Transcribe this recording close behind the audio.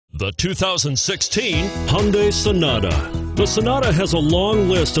The 2016 Hyundai Sonata. The Sonata has a long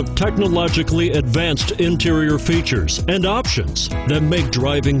list of technologically advanced interior features and options that make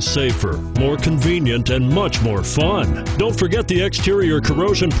driving safer, more convenient, and much more fun. Don't forget the exterior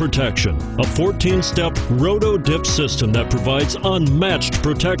corrosion protection, a 14-step roto-dip system that provides unmatched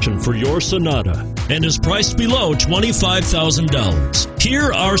protection for your Sonata and is priced below $25,000.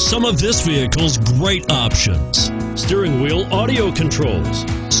 Here are some of this vehicle's great options: steering wheel audio controls,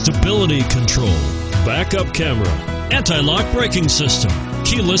 stability control, backup camera, anti-lock braking system,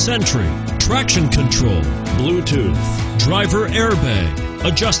 keyless entry, traction control, Bluetooth, driver airbag,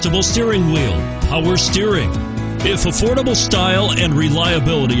 adjustable steering wheel, power steering. If affordable style and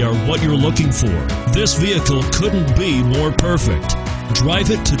reliability are what you're looking for, this vehicle couldn't be more perfect. Drive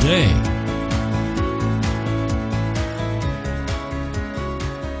it today.